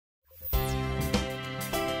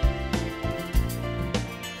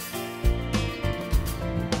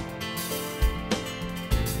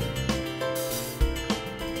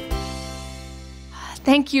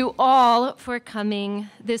Thank you all for coming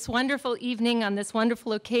this wonderful evening on this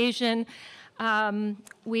wonderful occasion.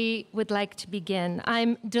 We would like to begin.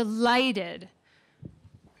 I'm delighted.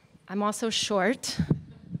 I'm also short,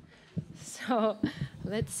 so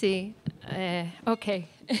let's see. Okay.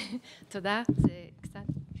 תודה. זה קצת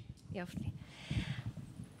יופי.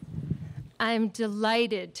 I'm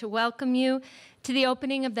delighted to welcome you to the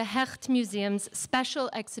opening of the Hecht Museum's special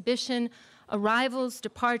exhibition, Arrivals,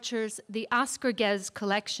 Departures, the Oscar Ghez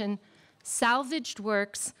collection, Salvaged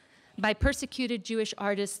Works by Persecuted Jewish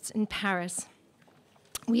Artists in Paris.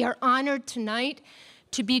 We are honored tonight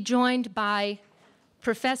to be joined by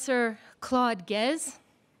Professor Claude Ghez,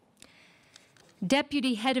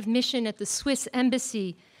 Deputy Head of Mission at the Swiss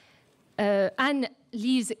Embassy,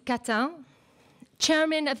 Anne-Lise Catin,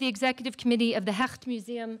 Chairman of the Executive Committee of the Hecht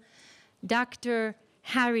Museum, Dr.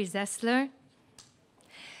 Harry Zessler,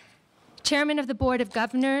 Chairman of the Board of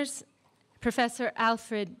Governors, Professor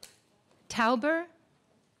Alfred Tauber.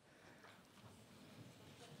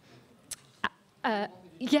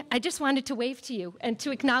 Yeah, I just wanted to wave to you and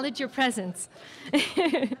to acknowledge your presence.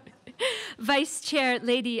 Vice Chair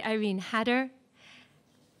Lady Irene Hatter,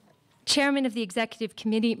 Chairman of the Executive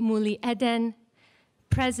Committee, Muli Eden,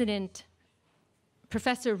 President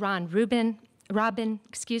Professor Ron Robin,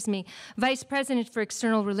 Vice President for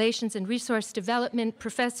External Relations and Resource Development,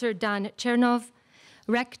 Professor Dan Chernov,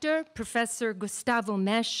 Rector, Professor Gustavo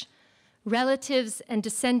Mesh, relatives and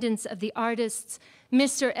descendants of the artists,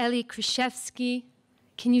 Mr. Eli Krzyzewski.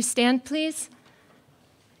 Can you stand, please?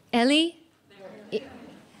 Eli?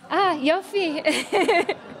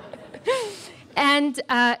 Yofi. And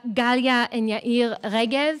Galia and Yair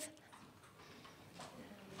Regev.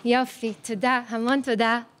 Yofi, toda, hamon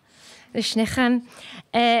toda.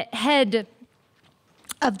 Head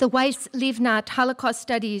of the Weiss-Livnat Holocaust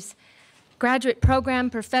Studies graduate program,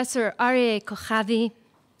 Professor Aryeh Kochavi,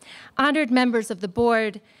 honored members of the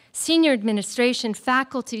board, senior administration,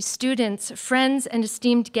 faculty, students, friends, and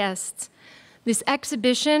esteemed guests. This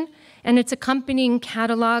exhibition and its accompanying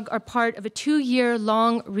catalog are part of a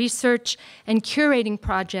 2-year-long research and curating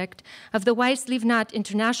project of the Weiss-Livnat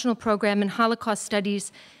International Program in Holocaust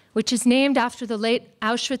Studies, which is named after the late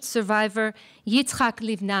Auschwitz survivor Yitzhak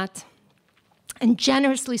Livnat, and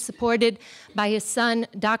generously supported by his son,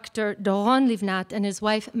 Dr. Doron Livnat, and his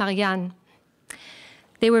wife, Marianne.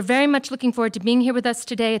 They were very much looking forward to being here with us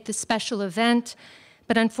today at this special event,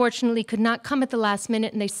 but unfortunately could not come at the last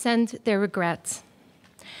minute, and they send their regrets.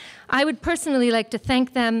 I would personally like to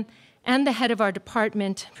thank them and the head of our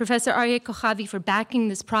department, Professor Aryeh Kochavi, for backing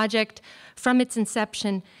this project from its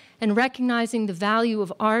inception and recognizing the value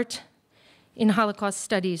of art in Holocaust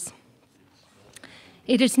studies.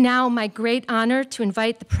 It is now my great honor to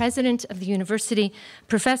invite the president of the university,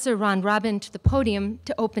 Professor Ron Robin, to the podium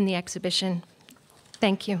to open the exhibition.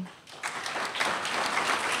 Thank you.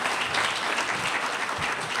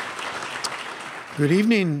 Good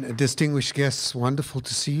evening, distinguished guests. Wonderful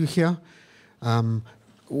to see you here.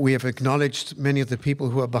 We have acknowledged many of the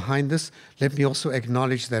people who are behind this. Let me also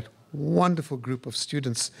acknowledge that wonderful group of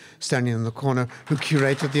students standing in the corner who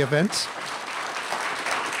curated the event.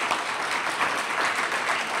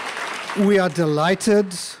 We are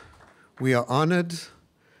delighted, we are honored.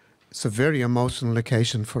 It's a very emotional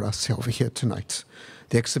occasion for us over here tonight.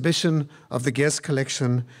 The exhibition of the Ghez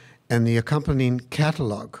collection and the accompanying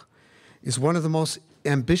catalog is one of the most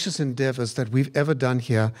ambitious endeavors that we've ever done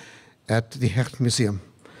here at the Hecht Museum.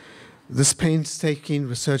 This painstaking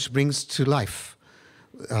research brings to life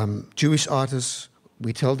Jewish artists.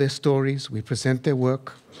 We tell their stories, we present their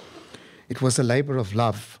work. It was a labor of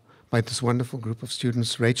love by this wonderful group of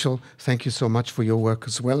students. Rachel, thank you so much for your work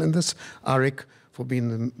as well in this. Arik, for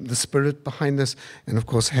being the spirit behind this. And of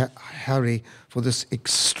course, Harry, for this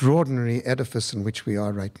extraordinary edifice in which we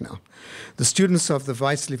are right now. The students of the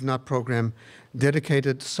Weiss-Livnat program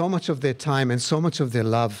dedicated so much of their time and so much of their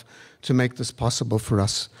love to make this possible for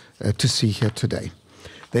us to see here today.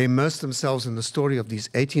 They immerse themselves in the story of these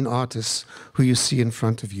 18 artists who you see in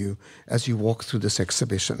front of you as you walk through this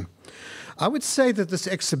exhibition. I would say that this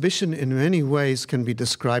exhibition in many ways can be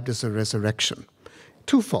described as a resurrection.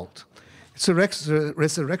 Twofold. It's a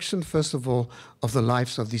resurrection, first of all, of the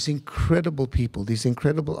lives of these incredible people, these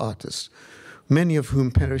incredible artists, many of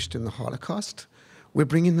whom perished in the Holocaust. We're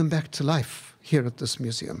bringing them back to life here at this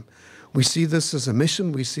museum. We see this as a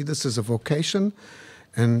mission, we see this as a vocation,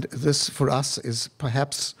 and this, for us, is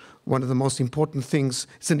perhaps one of the most important things.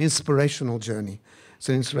 It's an inspirational journey. It's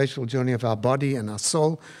an inspirational journey of our body and our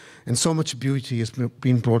soul. and so much beauty has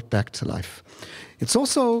been brought back to life. It's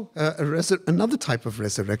also another type of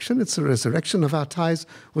resurrection. It's a resurrection of our ties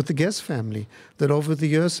with the Ghez family that over the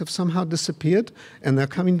years have somehow disappeared, and they're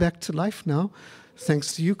coming back to life now,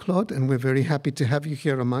 thanks to you, Claude, and we're very happy to have you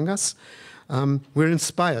here among us. We're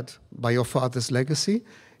inspired by your father's legacy.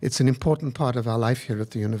 It's an important part of our life here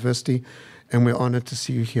at the university, and we're honored to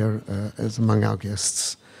see you here as among our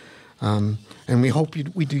guests. And we hope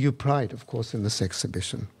we do you pride, of course, in this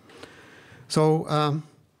exhibition. So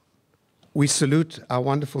we salute our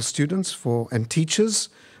wonderful students and teachers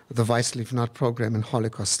of the Weiss-Livnat Program in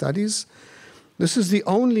Holocaust Studies. This is the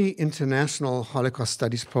only international Holocaust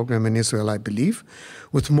Studies program in Israel, I believe,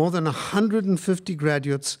 with more than 150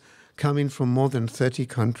 graduates coming from more than 30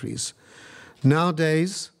 countries.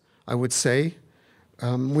 Nowadays, I would say,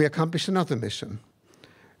 we accomplish another mission.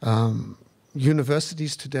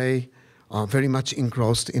 Universities today are very much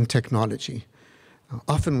engrossed in technology.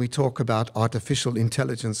 Often we talk about artificial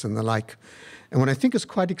intelligence and the like. And what I think is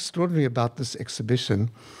quite extraordinary about this exhibition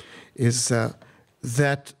is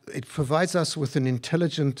that it provides us with an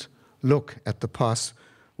intelligent look at the past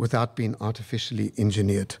without being artificially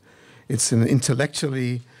engineered. It's an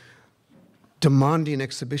intellectually demanding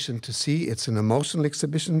exhibition to see. It's an emotional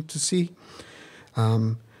exhibition to see.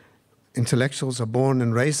 Intellectuals are born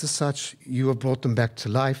and raised as such. You have brought them back to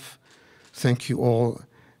life. Thank you all,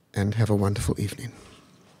 and have a wonderful evening.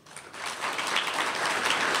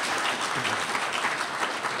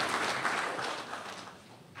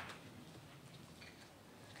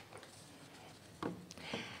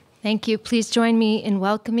 Thank you. Please join me in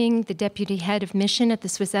welcoming the Deputy Head of Mission at the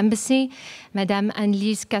Swiss Embassy, Madame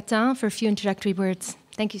Anne-Lise Catin, for a few introductory words.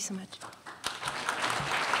 Thank you so much.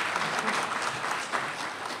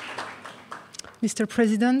 Mr.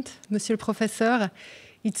 President, Monsieur le Professeur,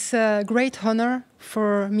 it's a great honor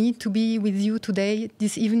for me to be with you today,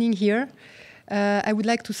 this evening here. I would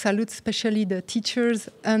like to salute especially the teachers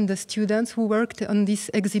and the students who worked on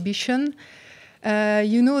this exhibition.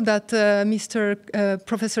 You know that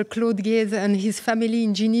Professor Claude Ghez and his family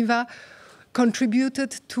in Geneva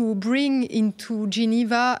contributed to bring into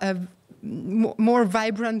Geneva a more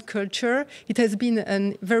vibrant culture. It has been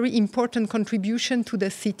a very important contribution to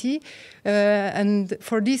the city, and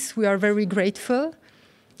for this we are very grateful.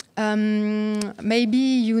 Maybe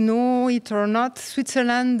you know it or not,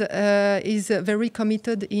 Switzerland is very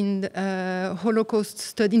committed in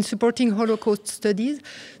in supporting Holocaust studies.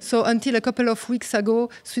 So until a couple of weeks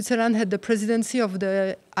ago, Switzerland had the presidency of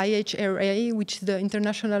the IHRA, which is the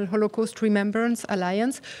International Holocaust Remembrance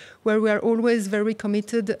Alliance, where we are always very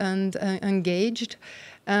committed and engaged.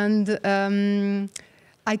 And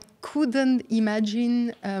I couldn't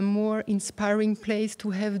imagine a more inspiring place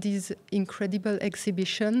to have this incredible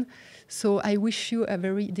exhibition. So I wish you a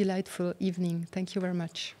very delightful evening. Thank you very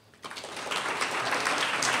much.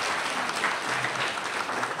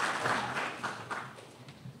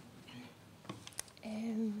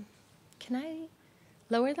 Can I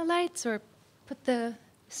lower the lights or put the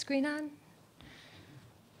screen on?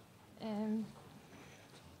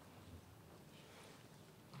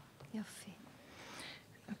 יופי.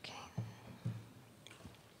 Okay.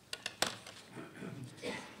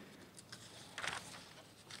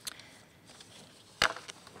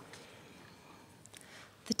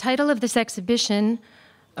 The title of this exhibition,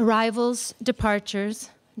 Arrivals, Departures,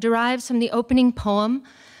 derives from the opening poem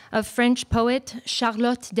of French poet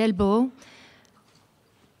Charlotte Delbo,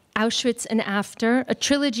 Auschwitz and After, a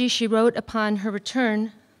trilogy she wrote upon her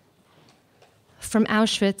return from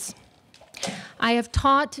Auschwitz. I have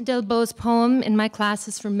taught Delbo's poem in my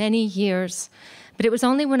classes for many years, but it was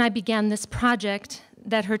only when I began this project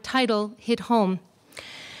that her title hit home.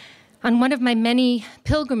 On one of my many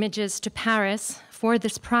pilgrimages to Paris for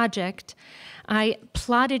this project, I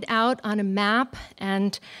plotted out on a map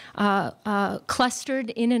and clustered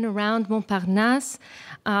in and around Montparnasse,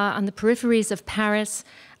 on the peripheries of Paris,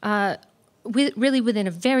 really within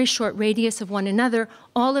a very short radius of one another,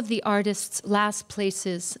 all of the artists' last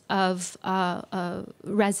places of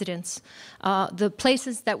residence, the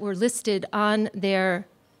places that were listed on their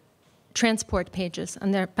transport pages,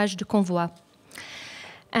 on their page de convoi.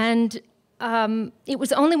 And it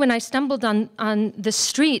was only when I stumbled on the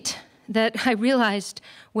street that I realized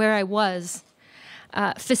where I was.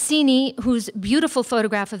 Fassini, whose beautiful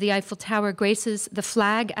photograph of the Eiffel Tower graces the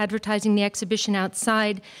flag advertising the exhibition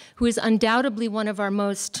outside, who is undoubtedly one of our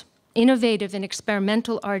most innovative and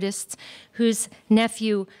experimental artists, whose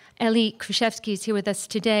nephew, Elie Kruszewski, is here with us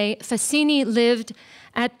today. Fassini lived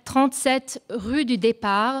at 37 Rue du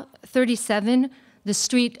Départ, 37, the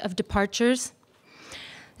Street of Departures.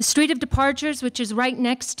 The Street of Departures, which is right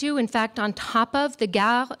next to, in fact, on top of the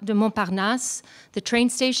Gare de Montparnasse, the train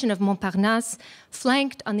station of Montparnasse,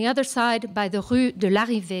 flanked on the other side by the Rue de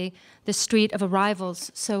l'Arrivée, the Street of Arrivals,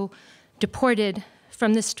 so deported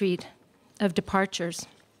from the Street of Departures.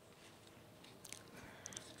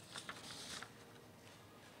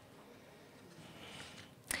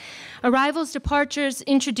 Arrivals Departures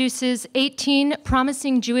introduces 18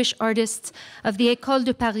 promising Jewish artists of the École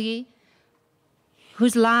de Paris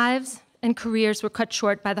whose lives and careers were cut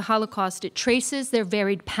short by the Holocaust. It traces their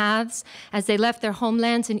varied paths as they left their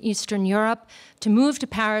homelands in Eastern Europe to move to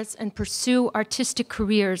Paris and pursue artistic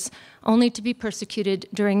careers, only to be persecuted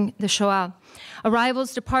during the Shoah.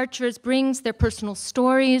 Arrivals Departures brings their personal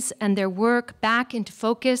stories and their work back into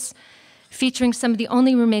focus, featuring some of the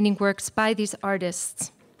only remaining works by these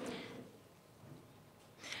artists.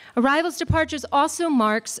 Arrivals Departures also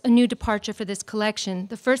marks a new departure for this collection.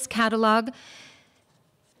 The first catalog,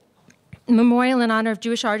 Memorial in Honor of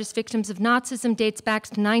Jewish Artists Victims of Nazism, dates back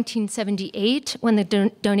to 1978, when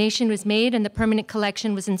the donation was made and the permanent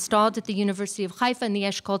collection was installed at the University of Haifa in the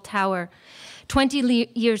Eshkol Tower. 20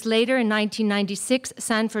 years later, in 1996,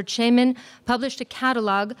 Sanford Shaman published a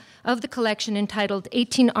catalog of the collection entitled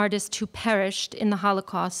 18 Artists Who Perished in the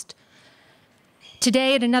Holocaust.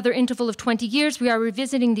 Today, at another interval of 20 years, we are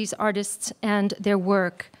revisiting these artists and their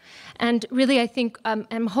work. And really, I think,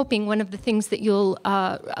 I'm hoping one of the things that you'll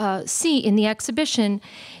see in the exhibition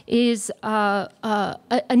is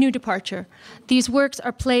a new departure. These works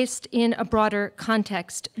are placed in a broader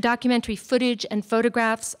context. Documentary footage and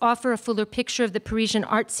photographs offer a fuller picture of the Parisian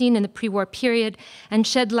art scene in the pre-war period and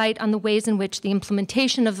shed light on the ways in which the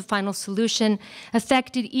implementation of the final solution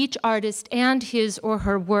affected each artist and his or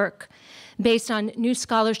her work. Based on new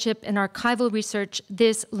scholarship and archival research,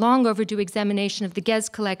 this long overdue examination of the Ghez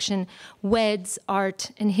collection weds art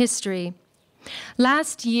and history.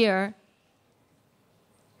 Last year,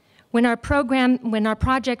 when our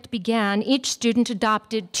project began, each student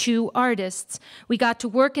adopted 2 artists. We got to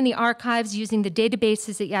work in the archives using the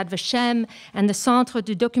databases at Yad Vashem and the Centre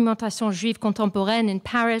de Documentation Juive Contemporaine in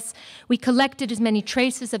Paris. We collected as many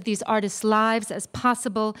traces of these artists' lives as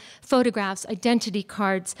possible, photographs, identity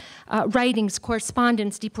cards, writings,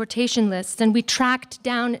 correspondence, deportation lists, and we tracked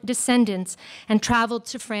down descendants and traveled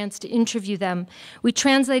to France to interview them. We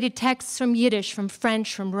translated texts from Yiddish, from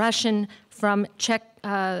French, from Russian, from Czech,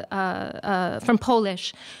 from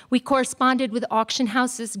Polish. We corresponded with auction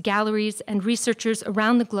houses, galleries, and researchers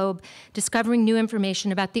around the globe, discovering new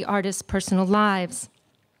information about the artists' personal lives.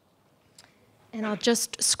 And I'll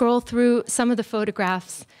just scroll through some of the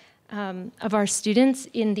photographs of our students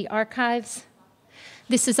in the archives.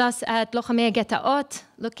 This is us at Lochamei Getaot,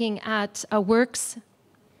 looking at works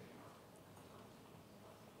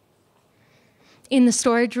in the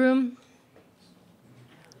storage room.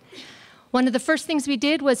 One of the first things we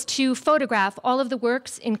did was to photograph all of the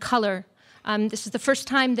works in color. This is the first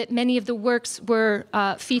time that many of the works were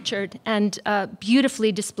featured and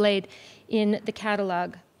beautifully displayed in the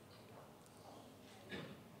catalog.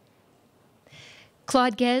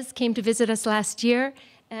 Claude Ghez came to visit us last year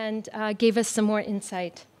and gave us some more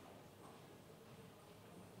insight.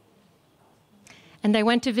 And I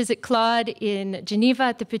went to visit Claude in Geneva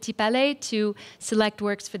at the Petit Palais to select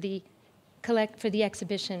works for the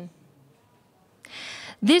exhibition.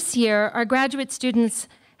 This year, our graduate students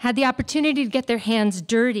had the opportunity to get their hands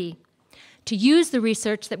dirty, to use the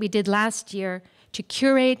research that we did last year to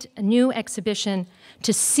curate a new exhibition,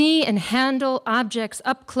 to see and handle objects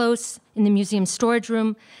up close in the museum storage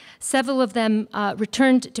room. Several of them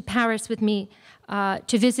returned to Paris with me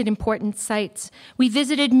to visit important sites. We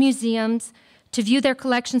visited museums to view their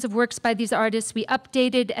collections of works by these artists. We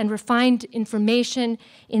updated and refined information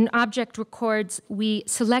in object records. We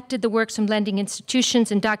selected the works from lending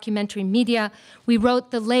institutions and documentary media. We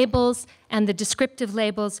wrote the labels and the descriptive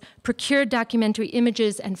labels, procured documentary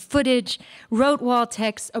images and footage, wrote wall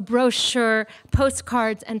text, a brochure,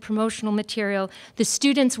 postcards, and promotional material. The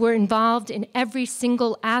students were involved in every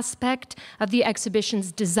single aspect of the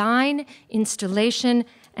exhibition's design, installation,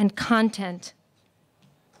 and content.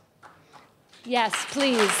 Yes,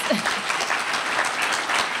 please.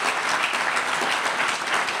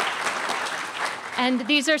 And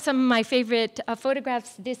these are some of my favorite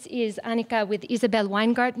photographs. This is Annika with Isabel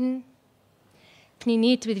Weingarten,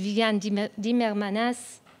 Pninit with Viviane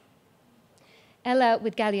Dimermanas, Ella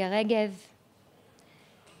with Galia Regev.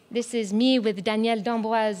 This is me with Danielle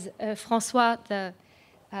d'Amboise François, the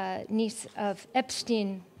niece of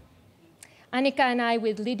Epstein. Annika and I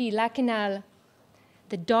with Lydie Lakinal,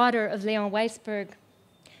 the daughter of Léon Weisberg.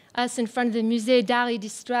 Us in front of the Musée d'Art et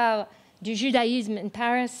d'Histoire du Judaïsme in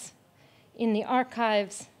Paris, in the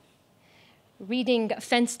archives. reading a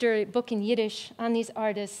Fenster book in Yiddish on these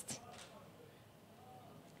artists,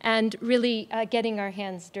 and really getting our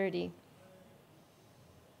hands dirty.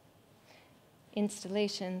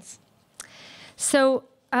 Installations. So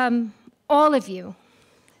all of you,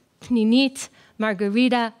 Pninit,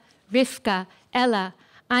 Margarita, Rivka, Ella,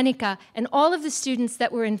 Annika, and all of the students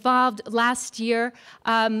that were involved last year.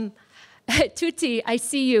 Tuti, I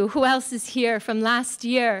see you. Who else is here from last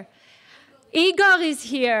year? Igor is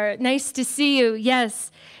here. Nice to see you.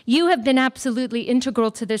 Yes, you have been absolutely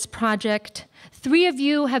integral to this project. 3 of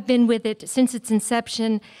you have been with it since its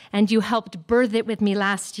inception, and you helped birth it with me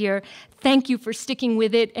last year. Thank you for sticking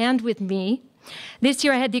with it and with me. This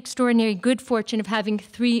year I had the extraordinary good fortune of having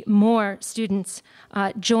 3 more students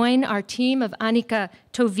join our team of Annika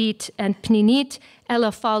Tovit and Pninit,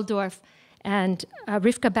 Ella Faldorf, and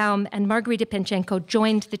Rivka Baum and Margarita Penchenko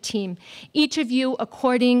joined the team. Each of you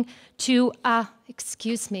according to,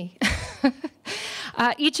 excuse me,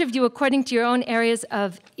 each of you according to your own areas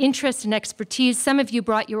of interest and expertise. Some of you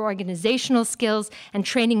brought your organizational skills and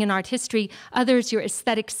training in art history, others your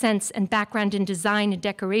aesthetic sense and background in design and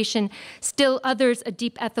decoration, still others a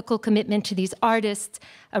deep ethical commitment to these artists,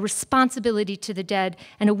 a responsibility to the dead,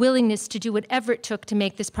 and a willingness to do whatever it took to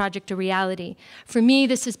make this project a reality. For me,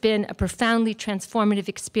 this has been a profoundly transformative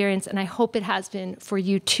experience, and I hope it has been for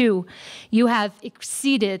you too. You have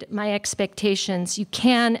exceeded my expectations. You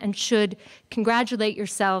can and should congratulate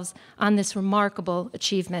yourselves on this remarkable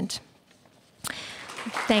achievement.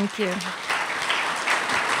 Thank you.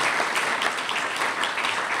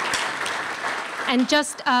 And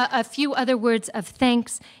just a few other words of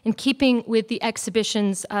thanks. In keeping with the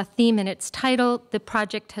exhibition's theme and its title, the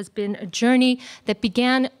project has been a journey that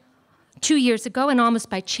began 2 years ago, and almost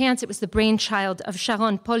by chance, it was the brainchild of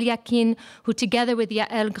Sharon Polyakin, who together with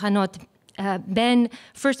Yael Granot Ben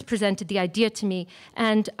first presented the idea to me.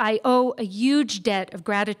 And I owe a huge debt of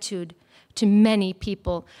gratitude to many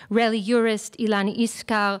people, Reli Jurist, Ilani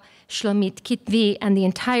Iskar, Shlomit Kitvi, and the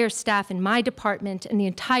entire staff in my department, and the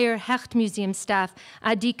entire Hecht Museum staff,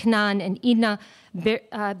 Adi Knan and Ina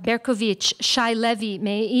Berkovich, Shai Levi,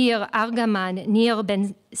 Meir Argaman, Nir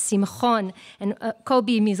Ben Simchon, and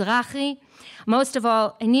Kobi Mizrahi. Most of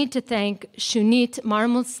all, I need to thank Shunit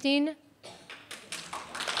Marmelstein.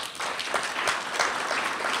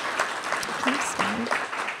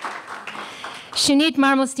 Shunit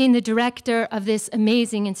Marmelstein, the director of this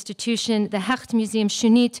amazing institution, the Hecht Museum.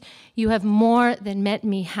 Shunit, you have more than met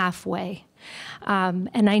me halfway.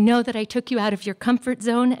 And I know that I took you out of your comfort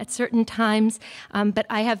zone at certain times, but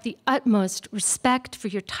I have the utmost respect for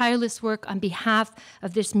your tireless work on behalf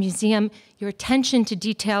of this museum, your attention to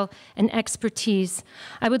detail and expertise.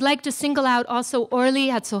 I would like to single out also Orly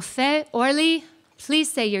Hatzofe. Orly,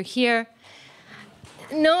 please say you're here.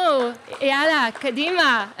 No, yala,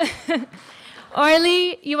 kadima.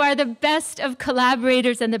 Orly, you are the best of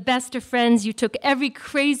collaborators and the best of friends. You took every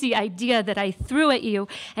crazy idea that I threw at you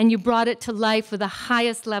and you brought it to life with the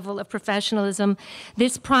highest level of professionalism.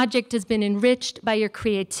 This project has been enriched by your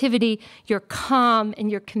creativity, your calm, and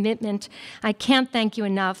your commitment. I can't thank you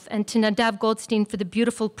enough. And to Nadav Goldstein for the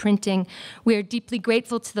beautiful printing. We are deeply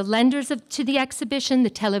grateful to the lenders to the exhibition, the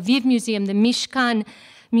Tel Aviv Museum, the Mishkan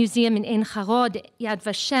Museum in Ein Harod, Yad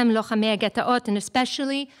Vashem, Lochamei Getaot, and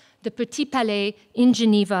especially the Petit Palais in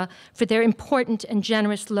Geneva for their important and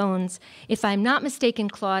generous loans. If I'm not mistaken,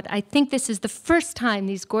 Claude, I think this is the first time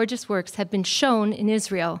these gorgeous works have been shown in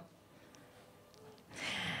Israel.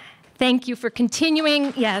 Thank you for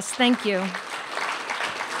continuing. Yes, thank you.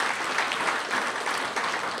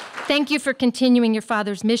 Thank you for continuing your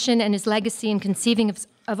father's mission and his legacy in conceiving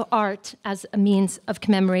of art as a means of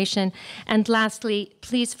commemoration. And lastly,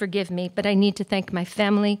 please forgive me, but I need to thank my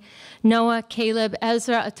family, Noah, Caleb,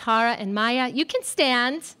 Ezra, Atara, and Maya. You can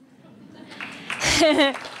stand.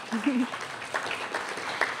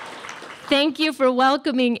 Thank you for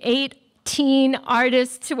welcoming 18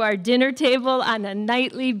 artists to our dinner table on a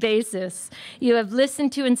nightly basis. You have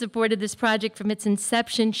listened to and supported this project from its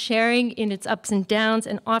inception, sharing in its ups and downs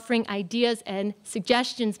and offering ideas and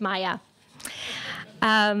suggestions, Maya.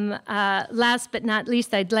 Last but not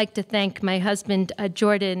least, I'd like to thank my husband,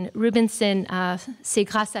 Jordan Rubinson. C'est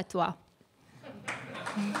grâce à toi.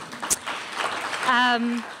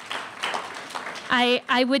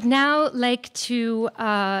 I would now like to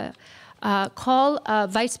call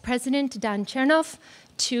Vice President Dan Chernov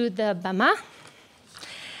to the Bama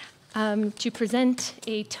to present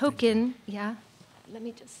a token. Yeah, let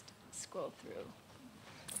me just scroll through.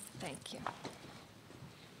 Thank you.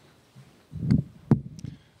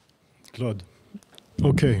 Claude.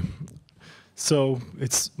 Okay, so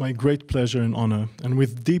it's my great pleasure and honor, and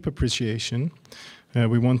with deep appreciation,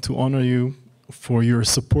 we want to honor you for your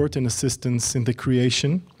support and assistance in the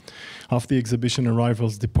creation of the exhibition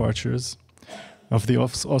Arrivals, Departures of the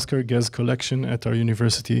Oscar Ghez collection at our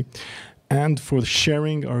university, and for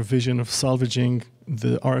sharing our vision of salvaging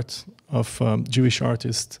the art of Jewish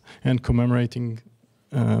artists and commemorating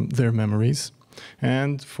their memories,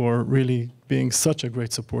 and for really being such a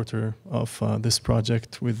great supporter of this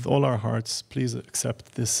project with all our hearts. Please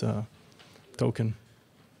accept this token.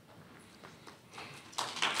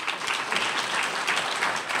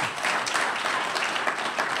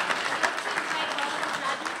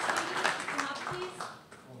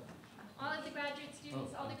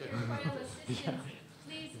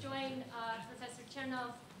 Please join Professor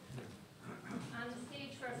Chernov on the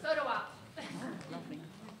stage for a photo op.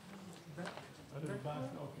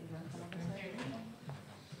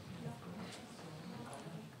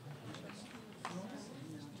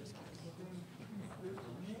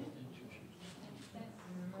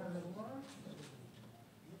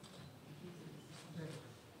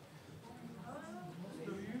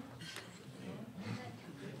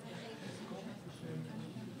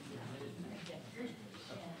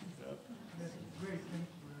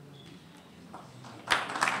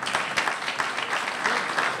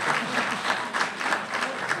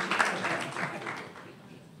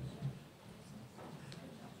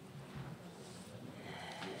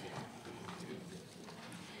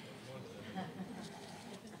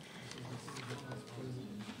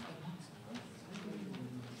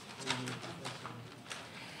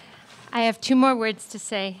 I have two more words to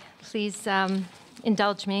say. Please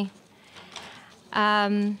indulge me.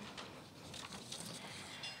 One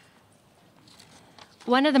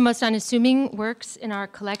of the most unassuming works in our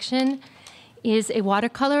collection is a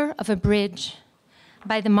watercolor of a bridge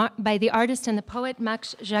by the artist and the poet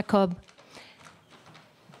Max Jacob.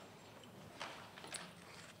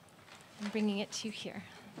 I'm bringing it to you here.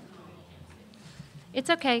 It's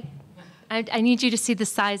okay. I need you to see the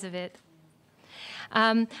size of it.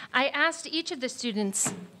 I asked each of the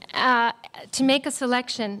students to make a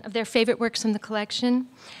selection of their favorite works from the collection.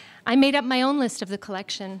 I made up my own list of the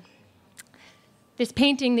collection. This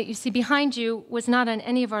painting that you see behind you was not on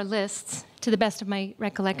any of our lists, to the best of my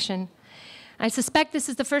recollection. I suspect this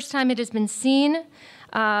is the first time it has been seen,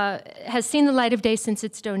 has seen the light of day since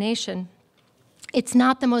its donation. It's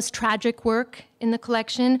not the most tragic work in the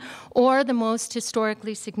collection or the most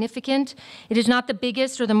historically significant. It is not the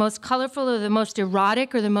biggest or the most colorful or the most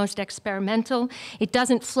erotic or the most experimental. It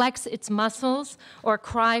doesn't flex its muscles or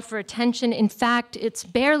cry for attention. In fact, it's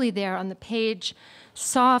barely there on the page.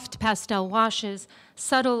 Soft pastel washes,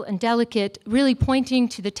 subtle and delicate, really pointing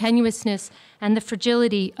to the tenuousness and the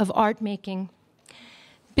fragility of art making.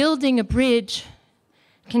 Building a bridge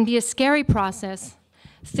can be a scary process,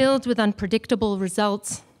 filled with unpredictable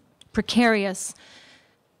results, precarious,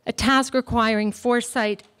 a task requiring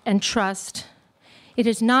foresight and trust. It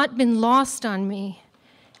has not been lost on me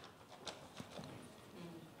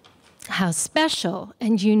how special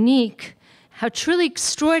and unique, how truly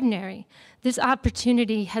extraordinary this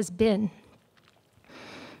opportunity has been.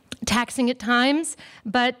 Taxing at times,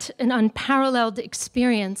 but an unparalleled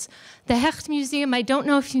experience. The Hecht Museum, I don't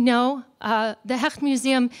know if you know, the Hecht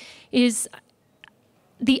Museum is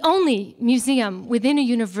the only museum within a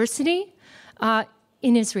university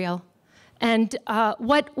in Israel. And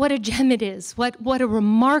what a gem it is, what a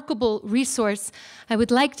remarkable resource. I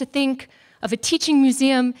would like to think of a teaching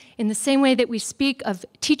museum in the same way that we speak of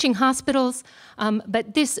teaching hospitals,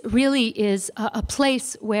 but this really is a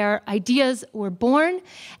place where ideas were born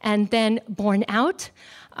and then born out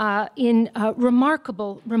in a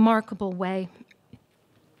remarkable, remarkable way.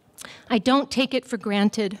 I don't take it for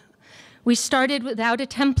granted. We started without a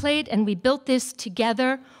template, and we built this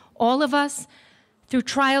together, all of us, through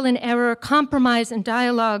trial and error, compromise and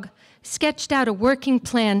dialogue, sketched out a working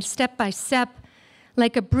plan step by step.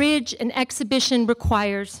 Like a bridge, an exhibition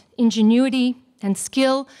requires ingenuity and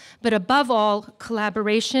skill, but above all,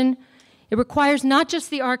 collaboration. It requires not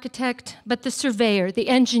just the architect, but the surveyor, the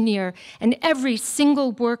engineer, and every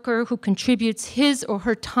single worker who contributes his or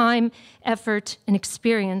her time, effort, and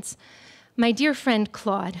experience. My dear friend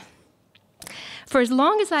Claude, for as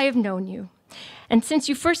long as I have known you, and since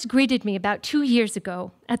you first greeted me about 2 years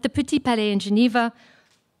ago at the Petit Palais in Geneva,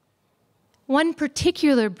 one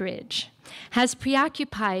particular bridge has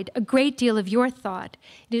preoccupied a great deal of your thought.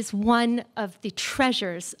 It is one of the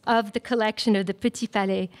treasures of the collection of the Petit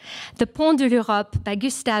Palais, the Pont de l'Europe by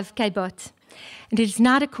Gustave Caillebotte. And it is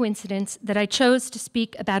not a coincidence that I chose to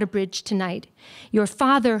speak about a bridge tonight. Your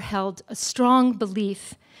father held a strong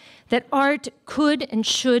belief that art could and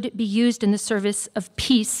should be used in the service of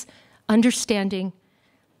peace, understanding,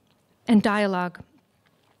 and dialogue.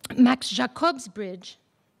 Max Jacob's bridge,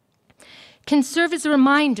 can serve as a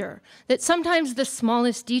reminder that sometimes the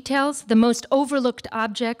smallest details, the most overlooked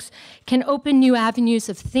objects, can open new avenues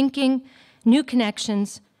of thinking, new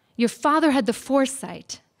connections. Your father had the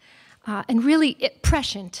foresight, and really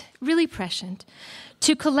prescient,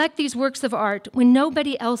 to collect these works of art when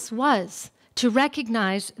nobody else was, to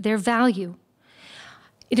recognize their value.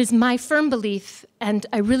 It is my firm belief, and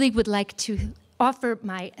I really would like to offer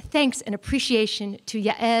my thanks and appreciation to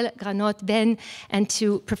Yael Granot-Ben and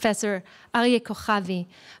to Professor Aryeh Kochavi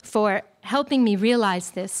for helping me realize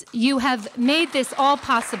this. You have made this all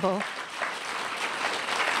possible.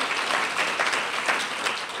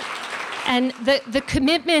 And the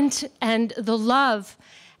commitment and the love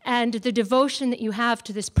and the devotion that you have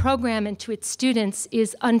to this program and to its students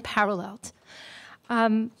is unparalleled.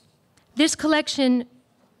 This collection,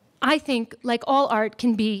 I think, like all art,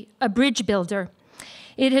 can be a bridge builder.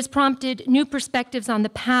 It has prompted new perspectives on the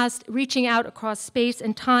past, reaching out across space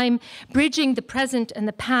and time, bridging the present and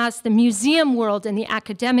the past, the museum world and the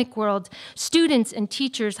academic world, students and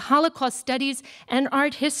teachers, Holocaust studies and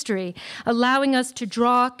art history, allowing us to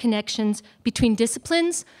draw connections between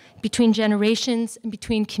disciplines, between generations, and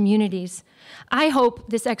between communities. I hope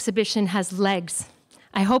this exhibition has legs.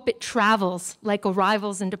 I hope it travels like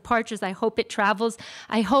arrivals and departures. I hope it travels.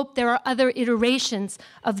 I hope there are other iterations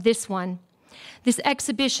of this one. This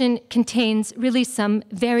exhibition contains really some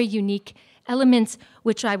very unique elements,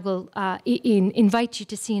 which I will invite you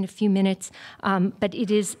to see in a few minutes. But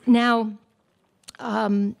it is now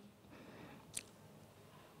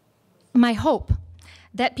my hope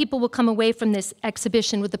that people will come away from this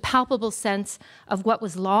exhibition with a palpable sense of what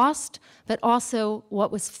was lost, but also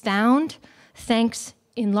what was found, thanks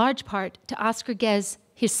in large part to Oscar Ghez,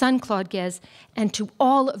 his son Claude Ghez, and to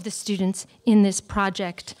all of the students in this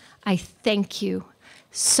project. I thank you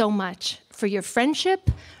so much for your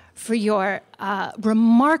friendship, for your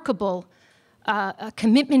remarkable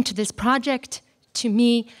commitment to this project, to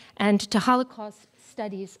me, and to Holocaust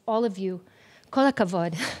studies, all of you. Kol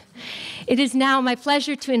hakavod. It is now my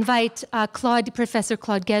pleasure to invite Professor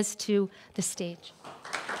Claude Ghez to the stage.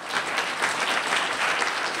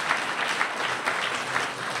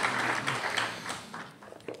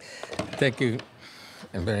 Thank you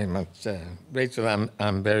very much, Rachel.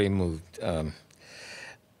 I'm very moved.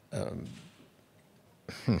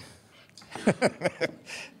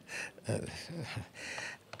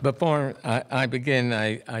 Before I begin,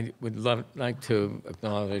 I would like to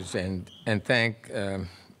acknowledge and thank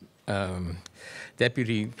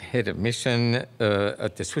Deputy Head of Mission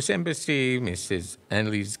at the Swiss Embassy, Mrs.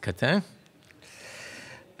 Annelise Catin,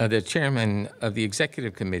 the Chairman of the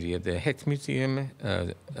Executive Committee of the Hecht Museum,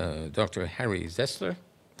 Dr. Harry Zessler.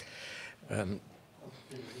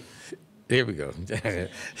 There we go. There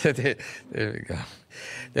we go.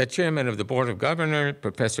 The Chairman of the Board of Governors,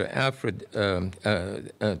 Professor Alfred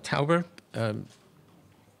Tauber.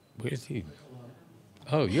 Where's he?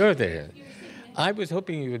 Oh, you're there. I was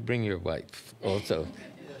hoping you would bring your wife also.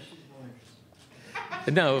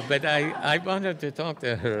 No, but I wanted to talk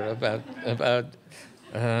to her about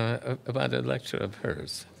a lecture of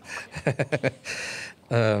hers.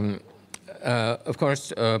 Of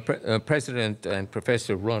course, President and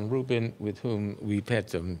Professor Ron Rubin, with whom we've had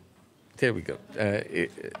some, there we go,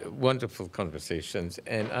 wonderful conversations,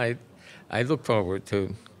 and I look forward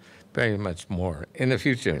to very much more in the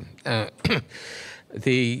future.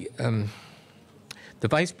 The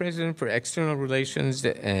Vice President for External Relations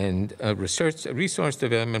and Resource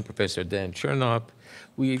Development, Professor Dan Chernoff,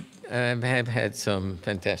 we have had some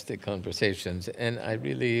fantastic conversations, and I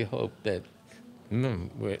really hope that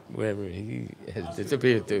wherever he has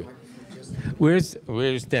disappeared to.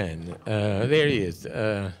 Where's Dan? There he is.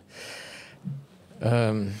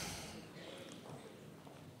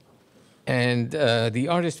 And the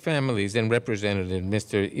artist families and representative,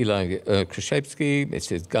 Mr. Eli Krzyzewski,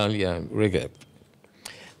 Mrs. Galia Regev.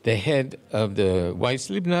 The head of the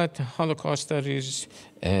Weiss-Livnat Holocaust Studies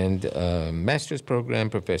and Master's Program,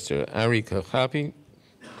 Professor Ari Kochavi,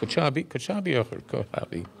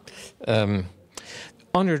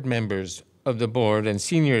 honored members of the board and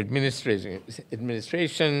senior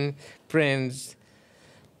administration, friends,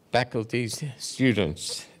 faculties,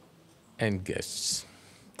 students, and guests.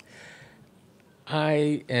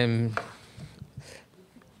 I am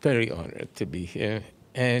very honored to be here,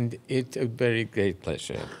 and it's a very great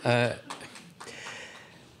pleasure.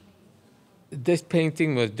 This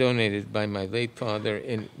painting was donated by my late father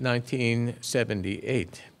in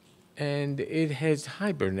 1978. And it has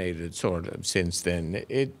hibernated sort of since then.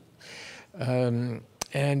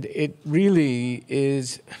 And it really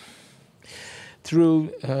is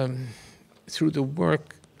through the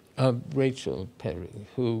work of Rachel Perry,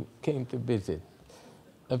 who came to visit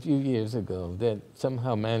a few years ago, that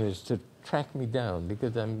somehow managed to track me down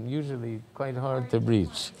because I'm usually quite hard to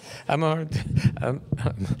reach. I'm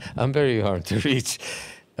very hard to reach.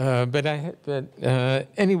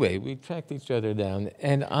 Anyway, we tracked each other down,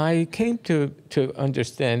 and I came to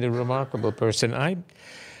understand a remarkable person.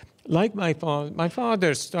 Like my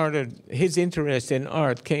father started, his interest in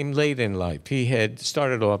art came late in life. He had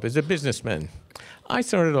started off as a businessman. I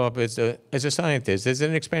started off as a scientist, as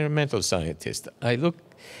an experimental scientist. I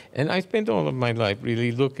spent all of my life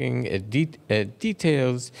really looking at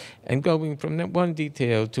details and going from that one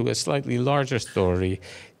detail to a slightly larger story,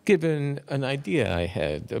 given an idea I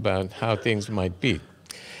had about how things might be.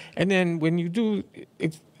 And then when you do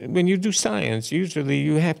science, usually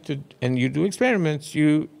you have to, and you do experiments,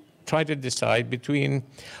 you try to decide between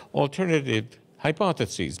alternative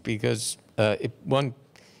hypotheses, because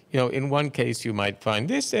in one case you might find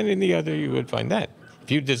this, and in the other you would find that,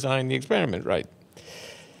 if you design the experiment right.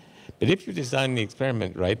 But if you design the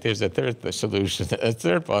experiment right, there's a third solution, a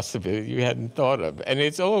third possibility you hadn't thought of, and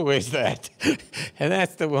it's always that. And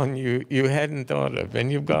that's the one you hadn't thought of,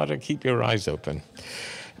 and you've got to keep your eyes open.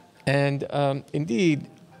 And indeed,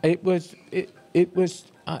 I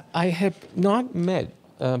have not met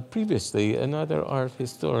previously another art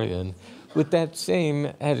historian with that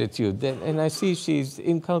same attitude, and I see she's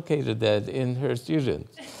inculcated that in her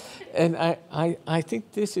students. And I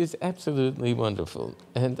think this is absolutely wonderful,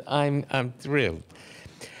 and I'm thrilled.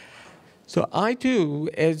 So I too,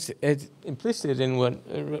 as implicit in what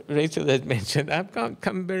Rachel had mentioned, I've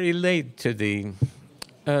come very late to the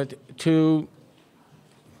to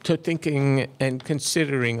thinking and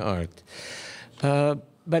considering art.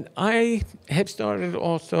 But I have started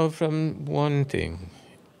also from one thing,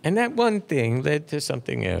 and that one thing led to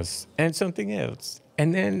something else, and something else,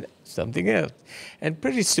 and then something else. And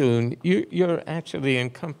pretty soon, you're actually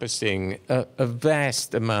encompassing a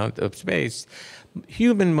vast amount of space,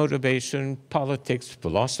 human motivation, politics,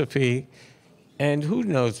 philosophy, and who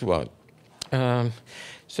knows what.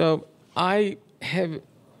 So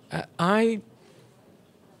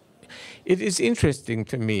it is interesting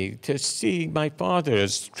to me to see my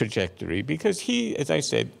father's trajectory, because he, as I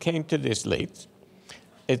said, came to this late,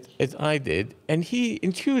 as I did, and he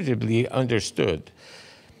intuitively understood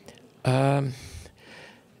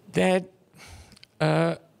that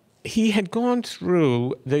he had gone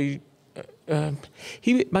through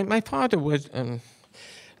my father was,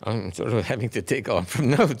 I'm sort of having to take off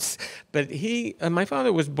from notes, but my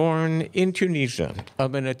father was born in Tunisia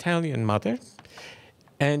of an Italian mother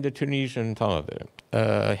and a Tunisian father.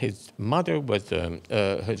 His mother's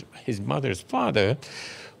father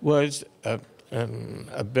was a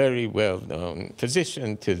very well-known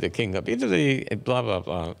physician to the King of Italy, and blah, blah,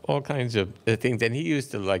 blah, all kinds of things. And he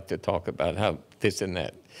used to like to talk about how this and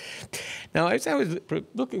that. Now, as I was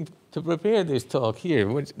looking to prepare this talk here,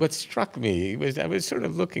 what struck me was I was sort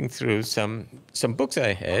of looking through some books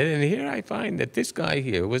I had, and here I find that this guy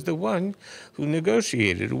here was the one who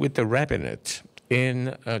negotiated with the rabbinate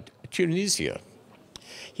in Tunisia.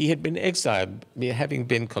 He had been exiled, having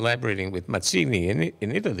been collaborating with Mazzini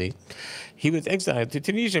in Italy. He was exiled to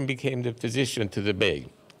Tunisia and became the physician to the Bey.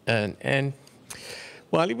 And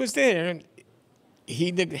while he was there,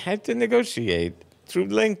 he had to negotiate through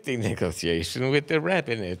lengthy negotiation with the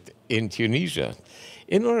rabbinate in Tunisia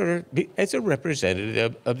in order, as a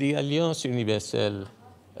representative of the Alliance Universelle,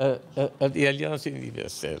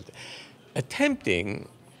 attempting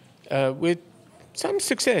with some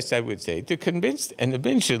success, I would say, to convince, and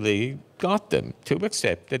eventually got them to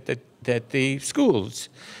accept that the schools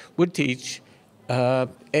would teach a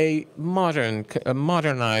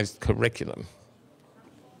modernized curriculum.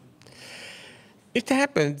 It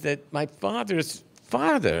happened that my father's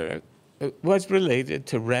father was related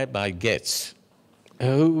to Rabbi Ghez,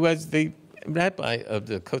 who was the rabbi of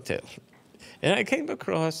the Kotel. And I came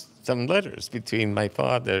across some letters between my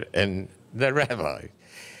father and the rabbi.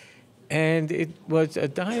 And it was a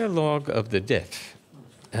dialogue of the deaf.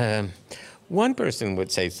 One person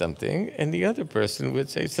would say something, and the other person would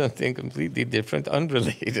say something completely different,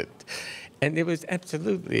 unrelated. And there was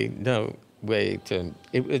absolutely no way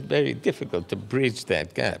it was very difficult to bridge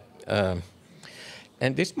that gap.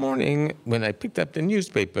 And this morning, when I picked up the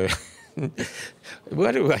newspaper,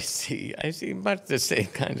 what do I see? I see much the same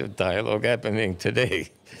kind of dialogue happening today.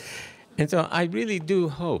 And so I really do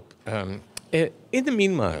hope, in the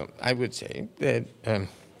meanwhile, I would say that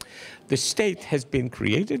the state has been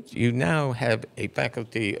created. You now have a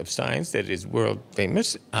faculty of science that is world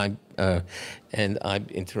famous. And I've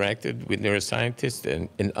interacted with neuroscientists and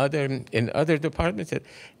in other departments.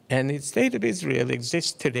 And the state of Israel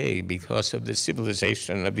exists today because of the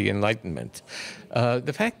civilization of the Enlightenment.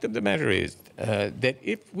 The fact of the matter is that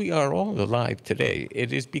if we are all alive today,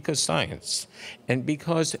 it is because science and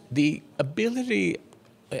because the ability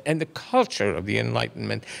and the culture of the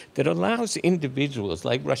Enlightenment that allows individuals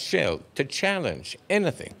like Rachel to challenge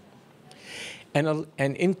anything and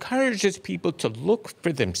encourages people to look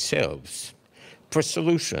for themselves for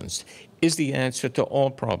solutions is the answer to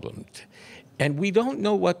all problems. And we don't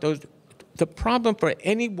know what the problem for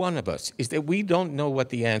any one of us is that we don't know what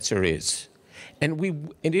the answer is. And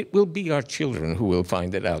it will be our children who will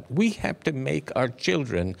find it out. We have to make our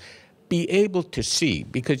children be able to see,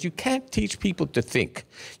 because you can't teach people to think.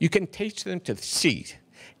 You can teach them to see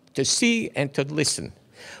and to listen.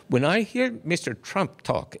 When I hear Mr. Trump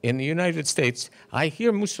talk in the United States, I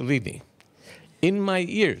hear Mussolini. In my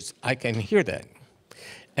ears, I can hear that.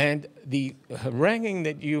 And the haranguing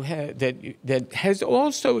that you have, that has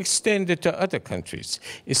also extended to other countries,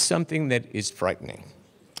 is something that is frightening.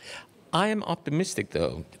 I am optimistic,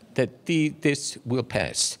 though, that this will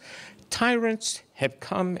pass. Tyrants have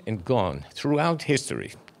come and gone throughout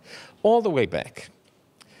history, all the way back.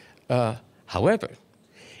 However,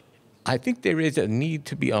 I think there is a need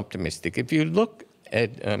to be optimistic. If you look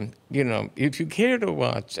at, if you care to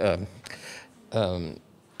watch,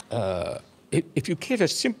 if you care to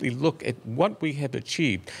simply look at what we have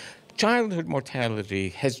achieved, childhood mortality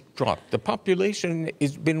has dropped. The population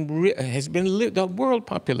the world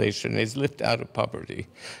population is lifted out of poverty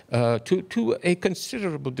to a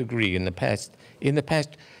considerable degree in the past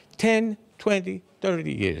 10, 20,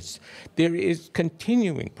 30 years. There is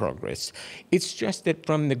continuing progress. It's just that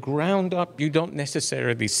from the ground up, you don't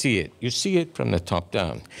necessarily see it. You see it from the top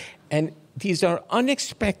down. And these are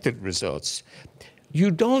unexpected results.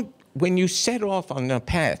 When you set off on a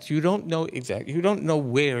path, you don't know exactly, you don't know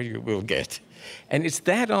where you will get. And it's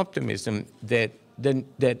that optimism that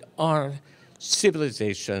our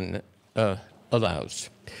civilization allows.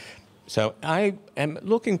 So I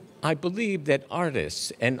believe that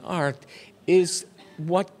artists and art is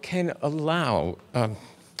what can allow,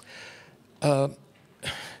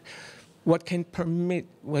 what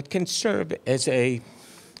can serve as a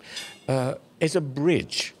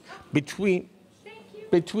bridge between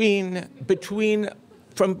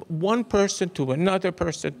from one person to another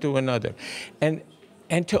and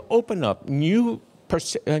to open up a new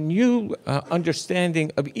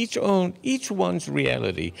understanding of each one's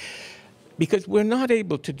reality, because we're not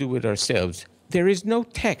able to do it ourselves. There is no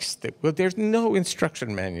text, there's no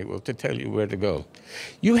instruction manual to tell you where to go.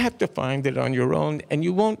 You have to find it on your own, and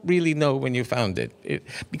you won't really know when you found it.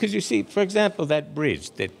 Because you see, for example, that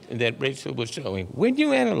bridge that Rachel was showing, when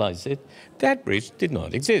you analyze it, that bridge did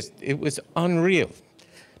not exist. It was unreal.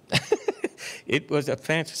 It was a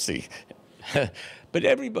fantasy. But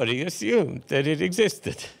everybody assumed that it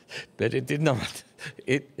existed, but it did not.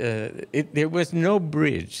 There was no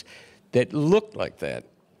bridge that looked like that.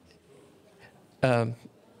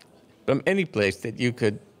 From any place that you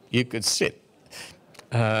could sit.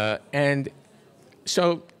 And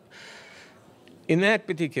so in that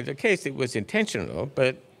particular case, it was intentional,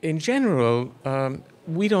 but in general,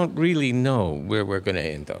 we don't really know where we're going to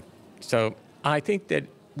end up. So I think that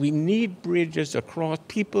we need bridges across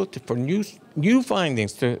people for new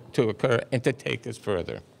findings to occur and to take us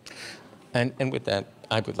further. And with that,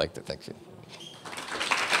 I would like to thank you.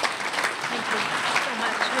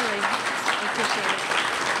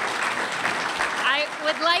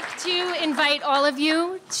 I'd like to invite all of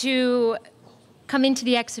you to come into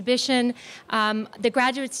the exhibition. The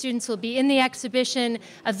graduate students will be in the exhibition,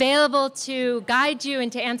 available to guide you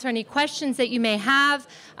and to answer any questions that you may have.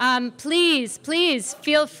 Please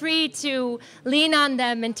feel free to lean on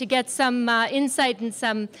them and to get some insight and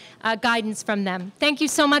some guidance from them. Thank you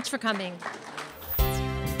so much for coming.